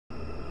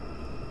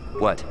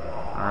What?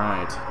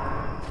 Alright.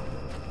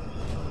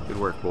 Good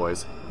work,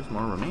 boys. There's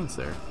more remains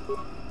there.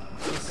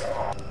 What's this?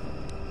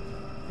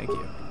 Thank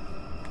you.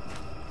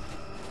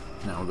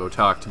 Now we'll go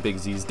talk to Big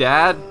Z's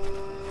dad,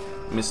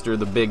 Mr.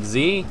 the Big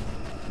Z.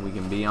 We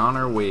can be on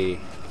our way.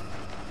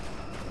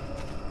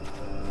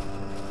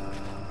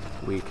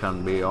 We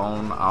can be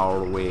on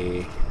our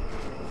way.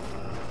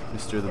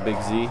 Mr. the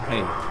Big Z.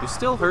 Hey, you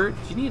still hurt?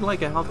 Do you need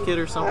like a health kit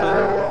or something?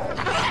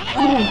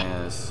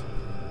 Yes.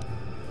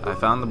 I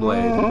found the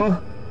blade.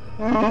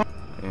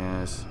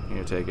 Yes,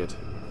 here, take it.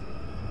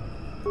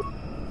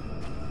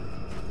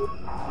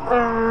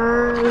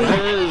 It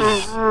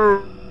is!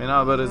 You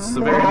know, but it's a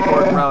very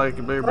important relic.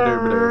 I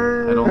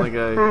don't think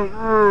I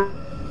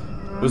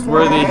was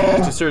worthy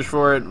to search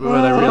for it,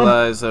 but I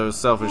realized I was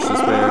selfish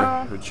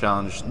despair who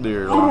challenged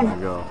dear long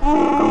ago.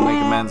 I'll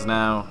make amends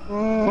now.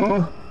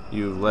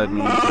 You've led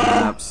me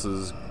perhaps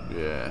as...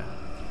 yeah.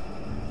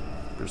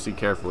 Proceed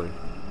carefully.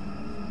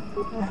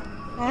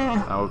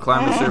 I will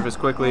climb the surface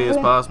quickly as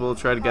possible,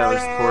 try to gather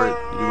support.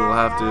 You will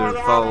have to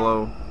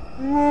follow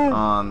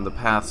on the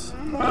paths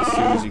as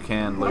soon as you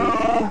can, Luke.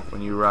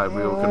 When you arrive,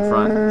 we will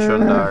confront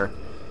Chundar.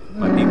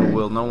 My people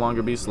will no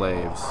longer be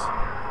slaves.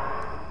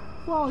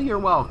 Well, you're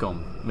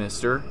welcome,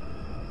 mister.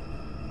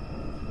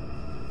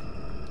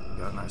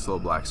 Got a nice little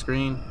black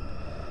screen.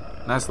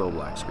 Nice little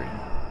black screen.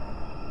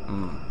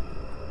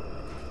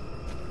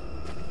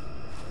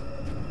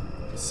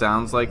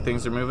 Sounds like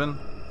things are moving.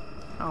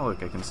 Oh,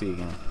 look, I can see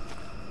again.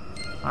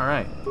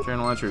 Alright,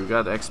 journal entry. We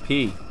got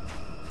XP.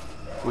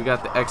 We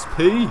got the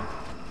XP.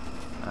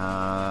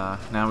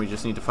 Now we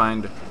just need to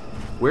find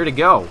where to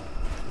go.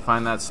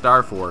 Find that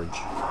Star Forge.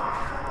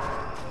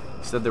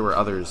 He said there were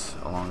others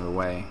along the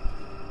way.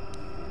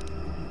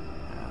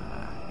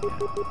 Yeah,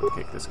 go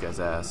kick this guy's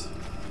ass.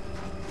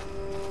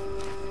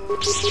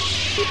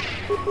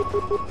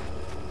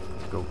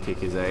 Go kick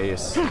his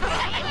ass.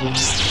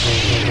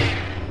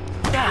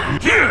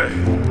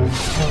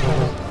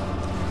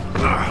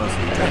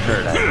 That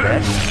hurt, I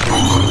bet.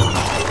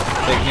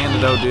 Take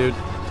Nantidote, dude.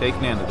 Take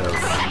Nantidote.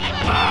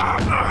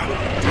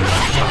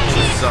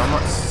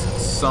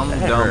 Some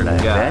dumb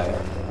guy.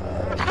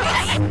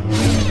 I'm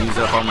gonna use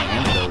up all my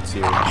antidotes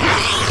here.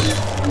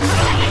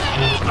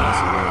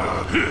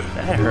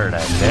 That hurt,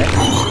 I bet.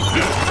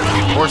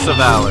 Horse of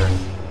Valor.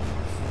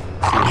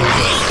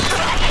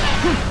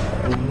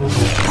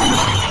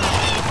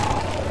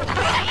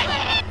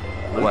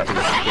 What? Is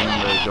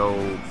going to go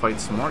fight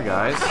some more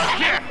guys. He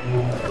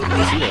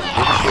does good shit.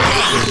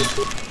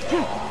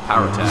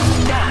 Power attack.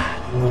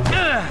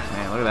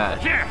 Man, look at that.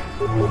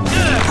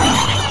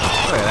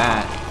 Look at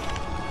that.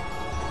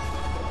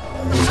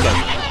 This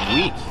guy's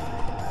weak.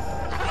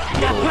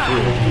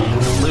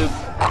 Luke.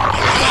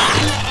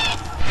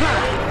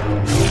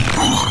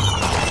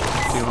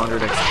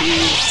 200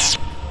 XP.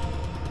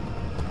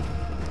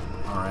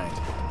 Alright.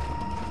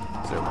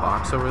 Is there a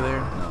box over there?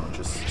 No,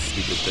 just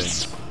stupid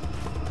things.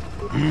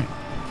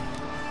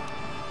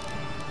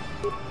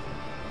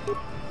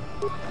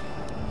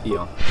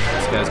 Heal.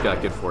 This guy's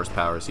got good force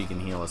power, so he can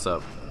heal us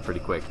up pretty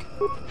quick.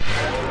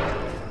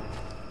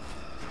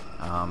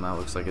 That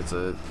looks like it's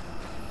a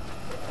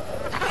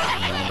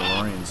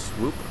Mandalorian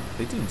swoop. Are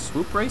they doing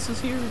swoop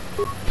races here?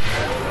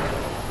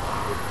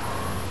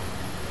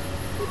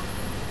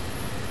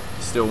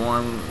 Still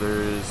warm.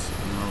 There's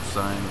no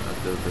sign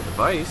of the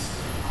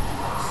device.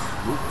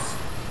 Swoops.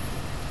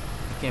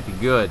 That can't be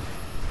good.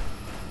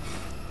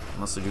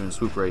 Unless they're doing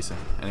swoop racing.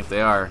 And if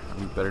they are,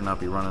 we better not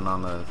be running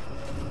on the...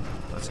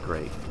 That's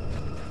great.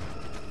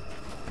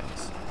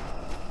 Thanks.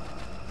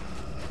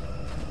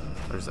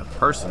 There's a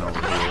person over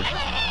here.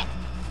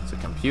 It's a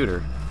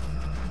computer.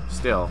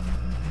 Still.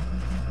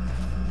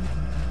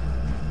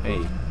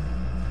 Hey.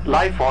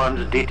 Life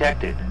forms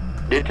detected.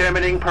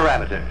 Determining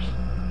parameters.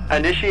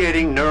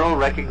 Initiating neural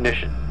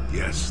recognition.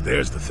 Yes,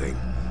 there's the thing.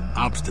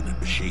 Obstinate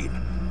machine.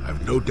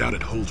 I've no doubt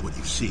it holds what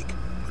you seek.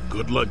 But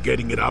good luck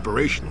getting it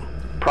operational.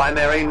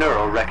 Primary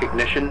neural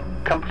recognition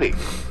complete.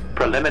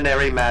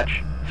 Preliminary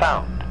match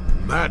found.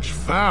 Match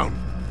found?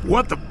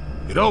 What the...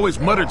 It always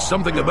muttered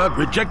something about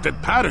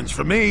rejected patterns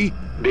for me.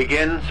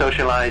 Begin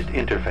socialized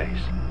interface.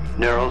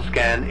 Neural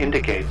scan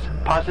indicates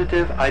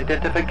positive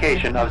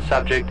identification of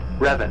subject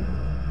Revan.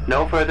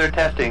 No further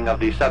testing of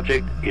the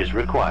subject is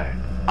required.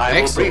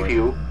 I will brief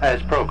you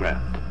as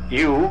programmed.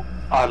 You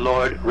are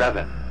Lord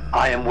Revan.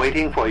 I am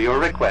waiting for your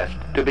request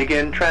to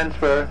begin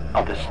transfer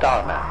of the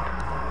star map.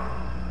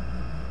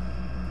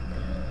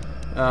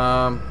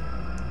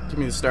 Give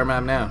me the star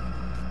map now.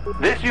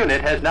 This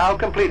unit has now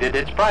completed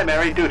its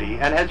primary duty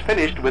and has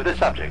finished with the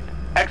subject.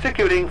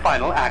 Executing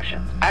final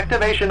action.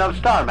 Activation of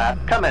star map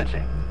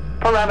commencing.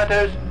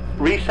 Parameters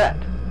reset.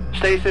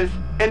 Stasis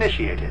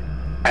initiated.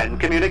 End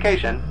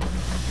communication.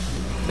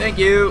 Thank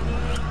you.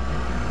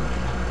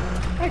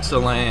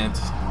 Excellent.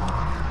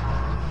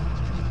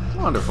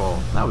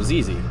 Wonderful. That was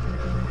easy.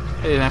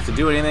 I didn't have to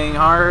do anything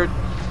hard.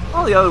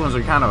 All the other ones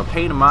are kind of a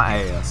pain in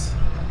my ass.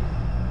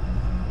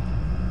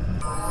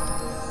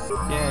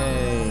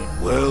 Yay.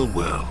 Well,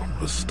 well.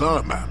 A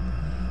star map.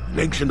 An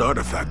ancient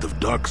artifact of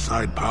dark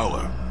side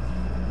power.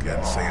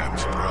 Can't say I'm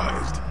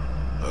surprised.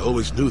 I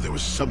always knew there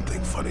was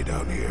something funny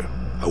down here.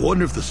 I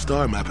wonder if the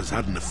star map has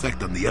had an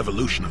effect on the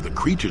evolution of the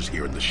creatures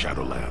here in the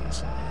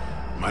Shadowlands.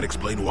 Might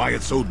explain why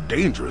it's so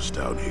dangerous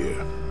down here.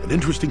 An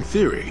interesting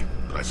theory,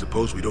 but I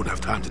suppose we don't have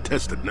time to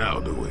test it now,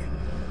 do we?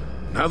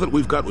 Now that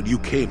we've got what you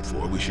came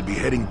for, we should be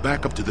heading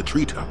back up to the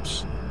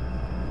treetops.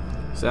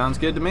 Sounds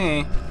good to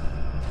me.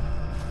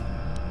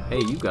 Hey,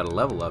 you got a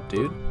level up,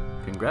 dude.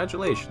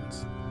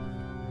 Congratulations.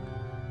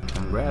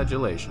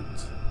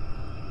 Congratulations.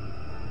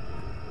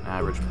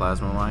 Average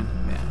plasma line?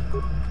 Yeah.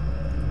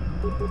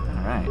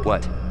 Alright.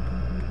 What?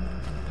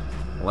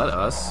 Let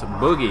us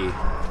boogie.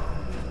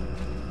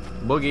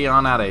 Boogie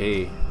on out of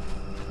here.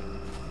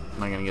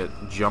 Am I gonna get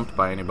jumped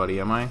by anybody,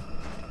 am I? I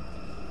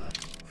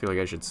feel like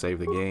I should save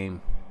the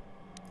game.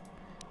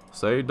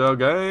 Save the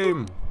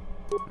game!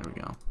 There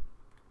we go.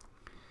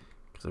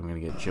 Because I'm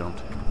gonna get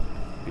jumped.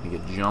 I'm gonna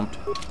get jumped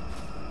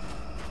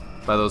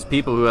by those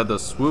people who had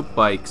those swoop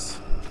bikes.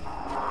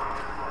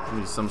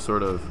 Maybe some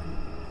sort of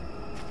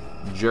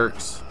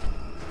jerks.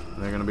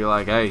 They're gonna be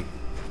like, hey,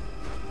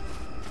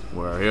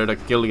 we're here to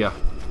kill ya.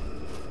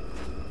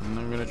 And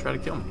they're gonna try to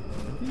kill me.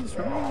 These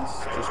remains,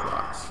 just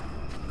rocks.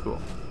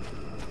 Cool.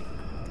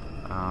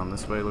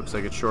 This way looks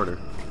like it's shorter.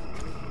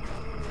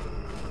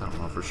 I don't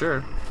know for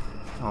sure.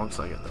 Oh, looks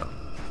like it though.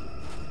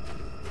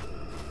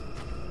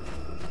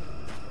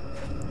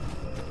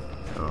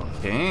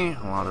 Okay,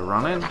 a lot of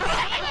running.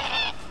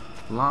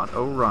 Lot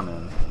of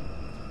running.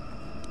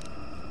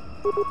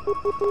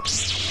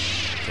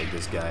 Take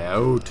this guy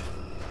out.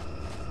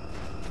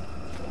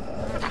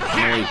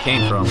 Where he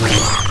came from,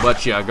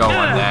 but you're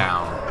going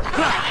down.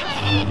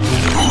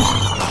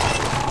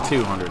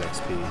 200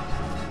 XP.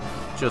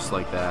 Just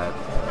like that.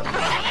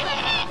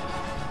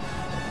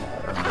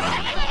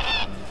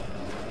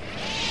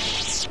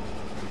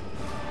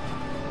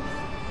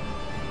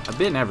 I've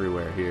been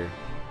everywhere here.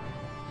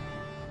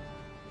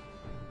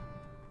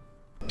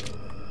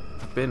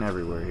 I've been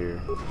everywhere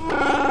here.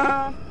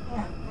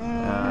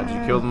 Did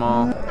you kill them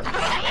all?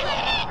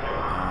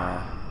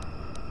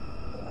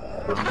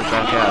 Don't get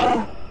back at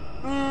it.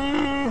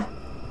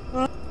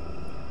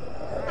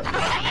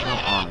 No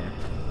honor.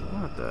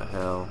 What the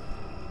hell?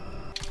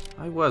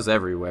 I was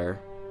everywhere.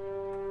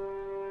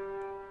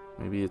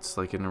 Maybe it's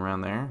like in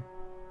around there?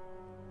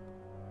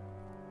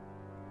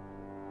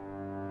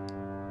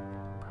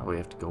 Probably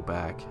have to go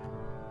back.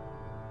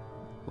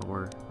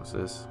 Lower, what's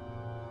this?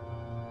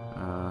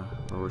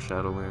 Lower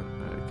Shadowland,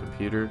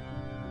 computer,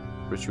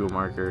 ritual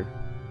marker,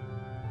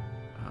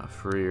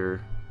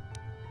 freer.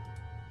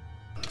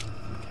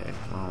 Okay,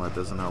 well that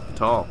doesn't help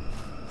at all.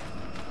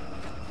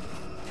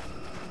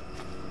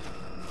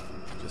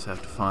 Just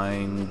have to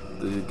find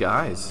the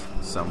guys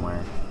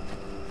somewhere.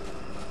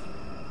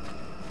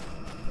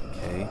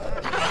 Okay.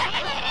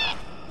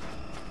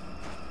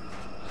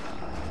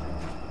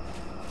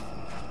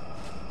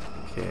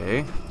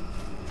 Okay.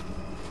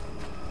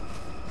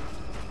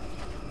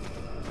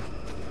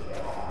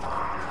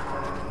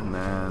 And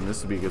then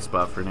this would be a good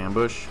spot for an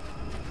ambush.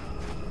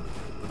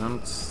 But I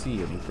don't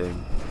see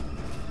anything.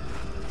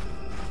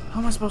 How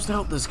am I supposed to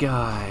help this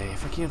guy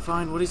if I can't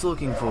find what he's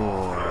looking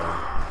for?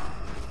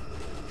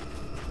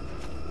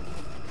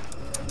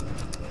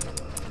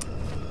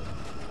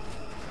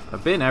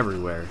 I've been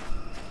everywhere.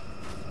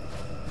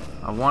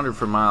 I've wandered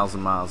for miles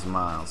and miles and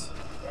miles.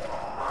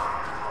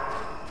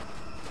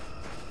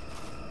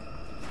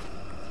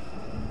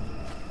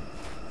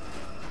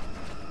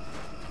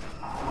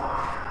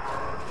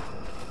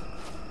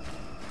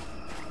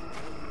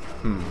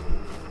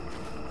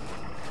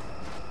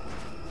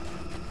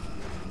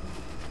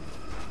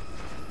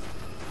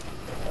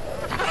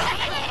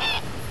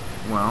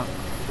 Well,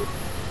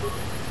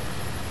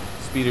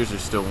 speeders are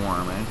still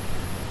warm, eh?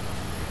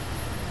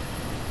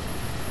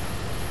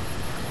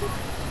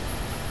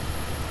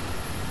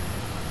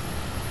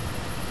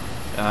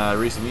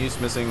 Recent use,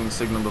 missing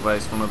signal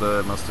device. One of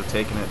the must have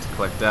taken it to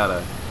collect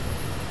data.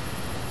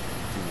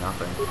 Do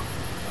nothing.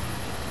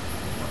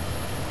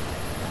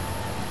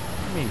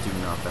 What do you mean do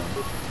nothing?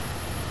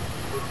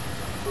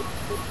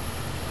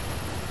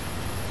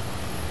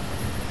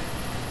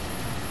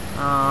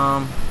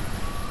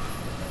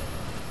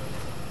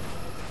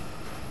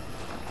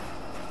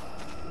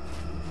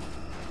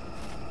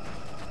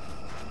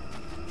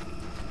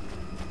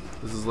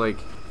 This is like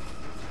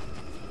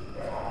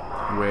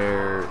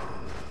where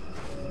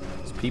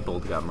these people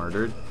got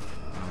murdered.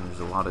 And there's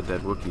a lot of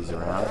dead Wookiees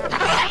around.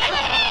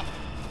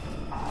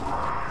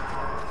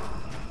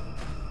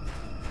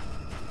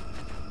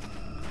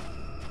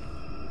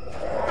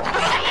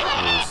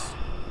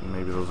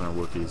 Maybe those aren't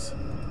Wookiees.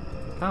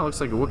 Kind of looks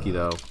like a Wookiee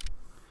though.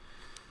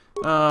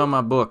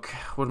 My book.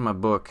 What is my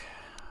book?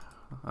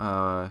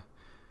 That's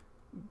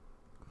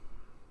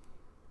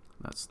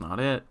not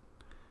it.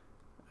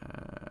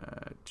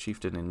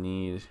 Chieftain in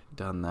need.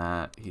 Done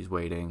that. He's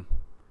waiting.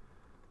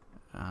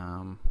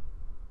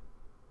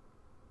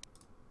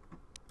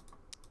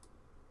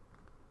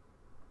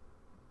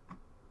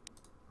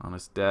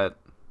 Honest debt.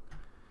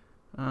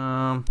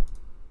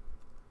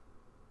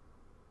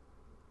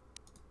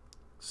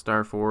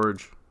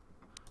 Starforge.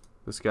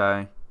 This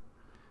guy.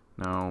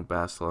 No.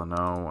 Bastila,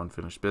 no.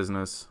 Unfinished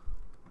business.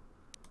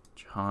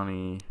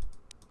 Johnny.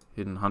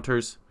 Hidden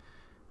Hunters.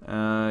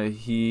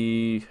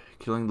 He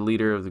killing the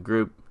leader of the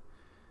group.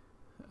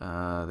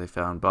 They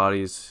found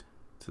bodies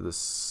to the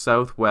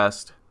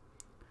southwest.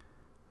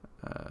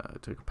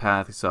 Took a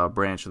path. He saw a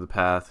branch of the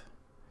path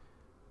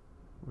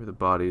where the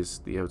bodies,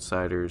 the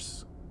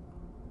outsiders.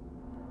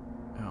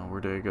 Oh,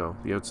 where did I go?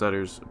 The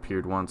outsiders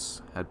appeared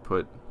once, had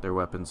put their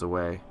weapons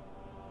away.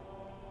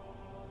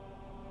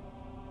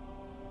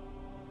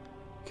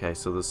 Okay,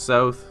 so the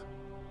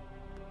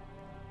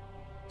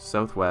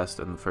southwest,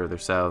 and further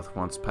south,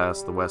 once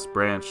past the west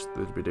branch.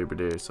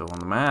 So on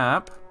the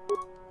map,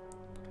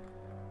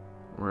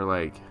 we're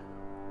like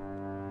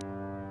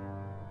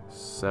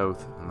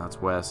south, and that's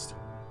west.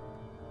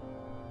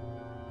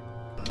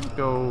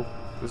 Go.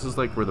 This is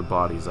like where the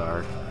bodies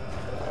are.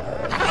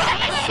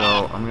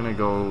 So I'm gonna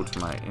go to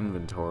my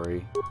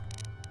inventory.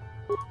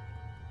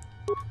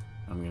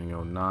 I'm gonna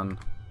go none,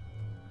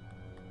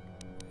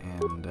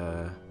 and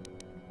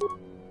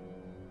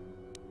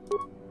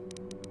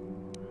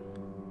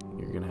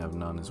you're gonna have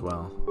none as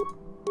well.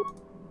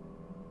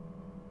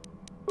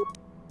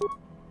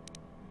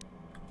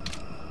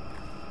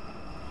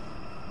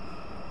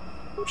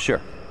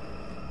 Sure.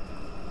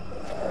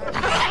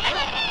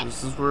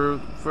 This is where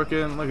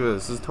frickin' look at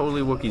this. This is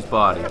totally Wookiee's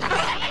body.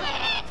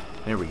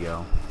 There we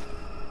go.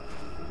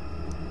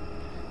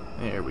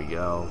 There we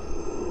go.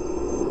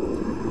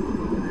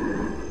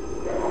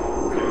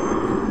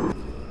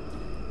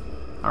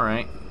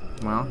 Alright.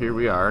 Well, here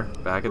we are.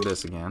 Back at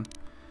this again.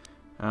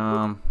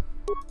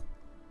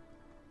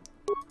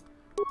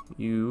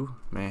 You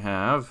may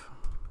have...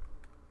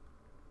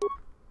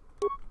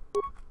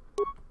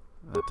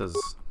 That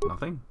does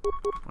nothing?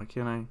 Why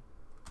can't I...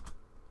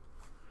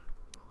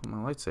 My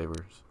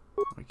lightsabers.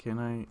 Why can't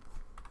I...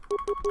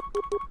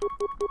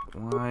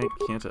 Why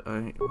can't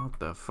I... What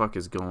the fuck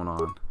is going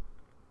on?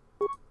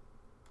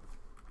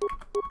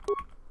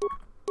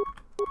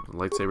 The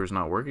lightsabers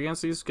not work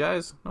against these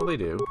guys? No, they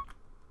do.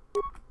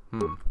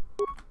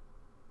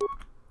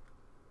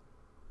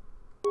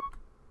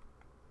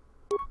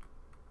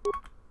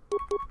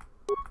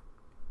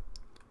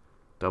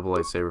 Double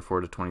lightsaber,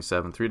 4 to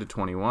 27, 3 to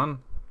 21.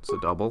 It's a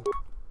double.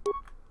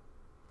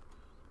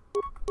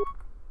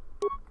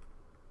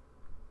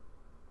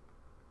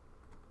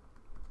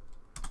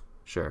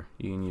 Sure,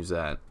 you can use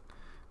that.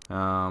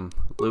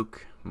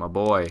 Luke, my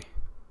boy.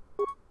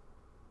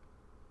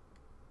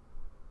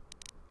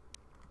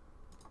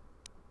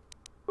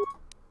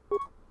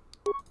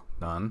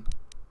 None.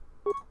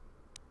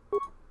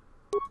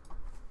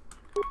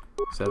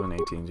 7,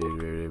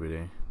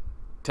 18,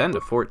 10 to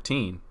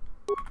 14.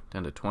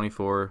 10 to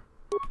 24.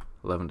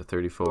 11 to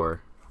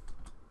 34.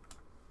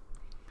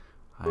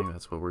 I think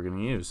that's what we're going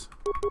to use.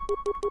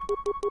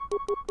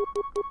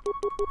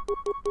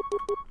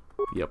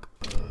 Yep.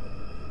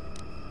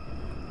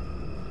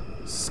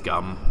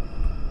 Scum.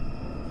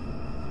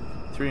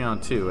 3 on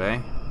 2, eh?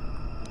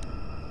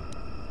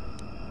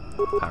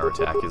 Power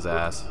attack his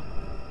ass.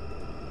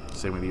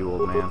 Same with you,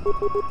 old man.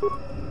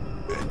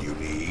 And you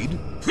need?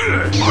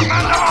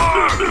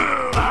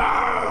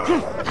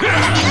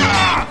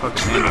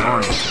 Fucking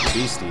Mandalorian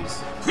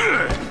beasties.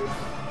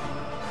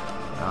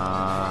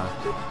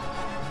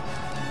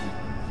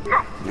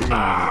 You're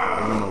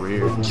going over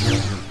here.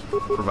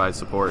 Provide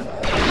support.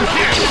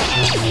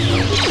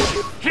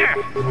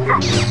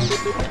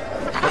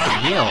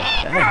 Fucking heal.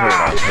 That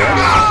hurt,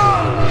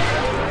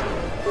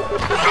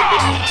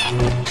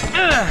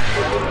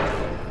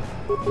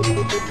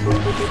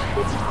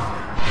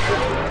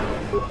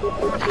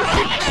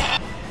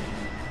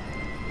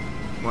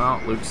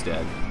 Well, Luke's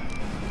dead.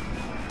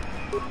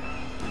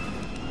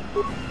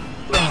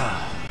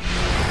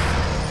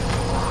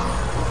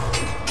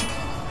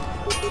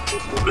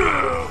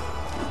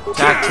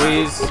 Attack,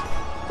 please.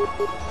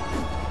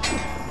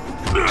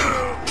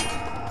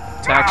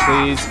 Attack,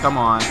 please. Come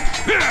on.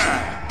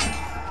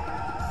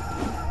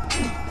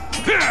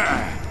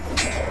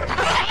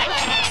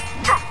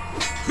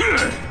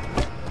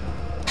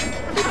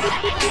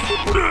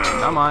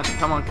 Come on,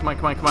 come on, come on,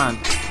 come on, come on.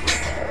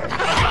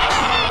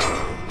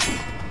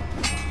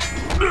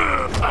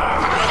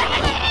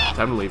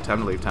 Time to leave, time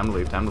to leave, time to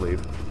leave, time to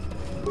leave.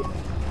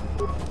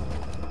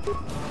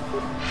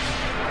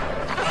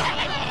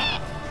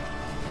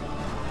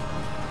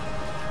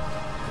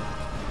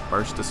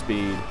 Burst to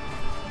speed.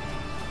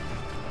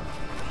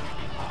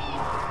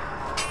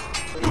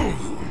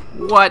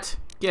 What?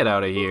 Get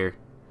out of here.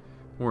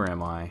 Where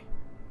am I?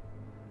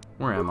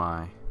 Where am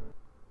I?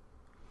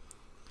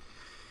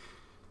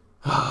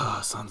 Ah,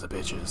 sons of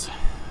bitches.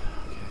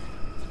 Okay.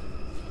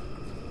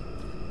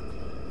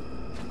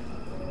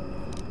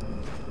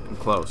 I'm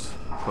close.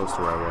 I'm close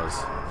to where I was,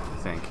 I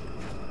think.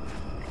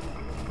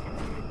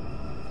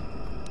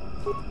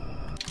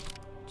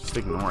 Just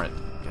ignore it.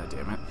 God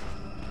damn it.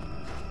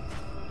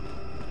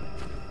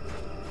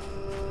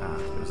 Ah,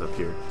 it was up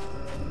here.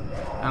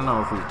 I don't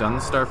know if we've done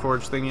the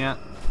Starforge thing yet.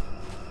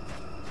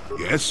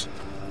 Yes?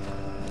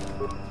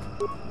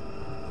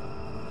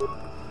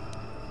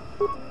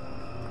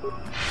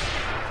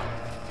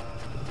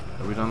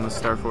 Have we done the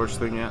Starforge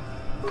thing yet?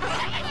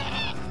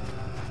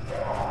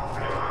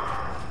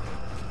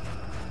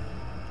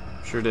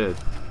 Sure did.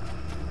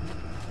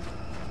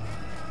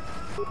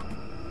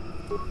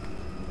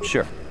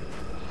 Sure.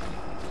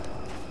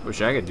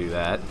 Wish I could do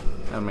that.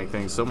 That would make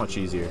things so much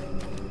easier.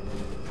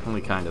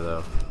 Only kinda,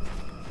 though.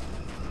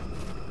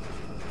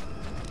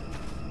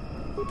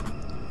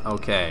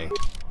 Okay.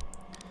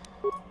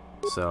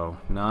 So,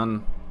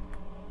 none.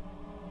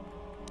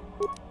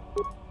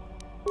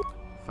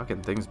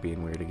 Fucking thing's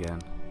being weird again.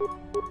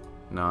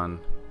 None.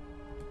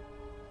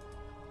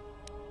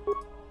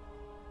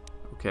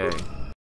 Okay.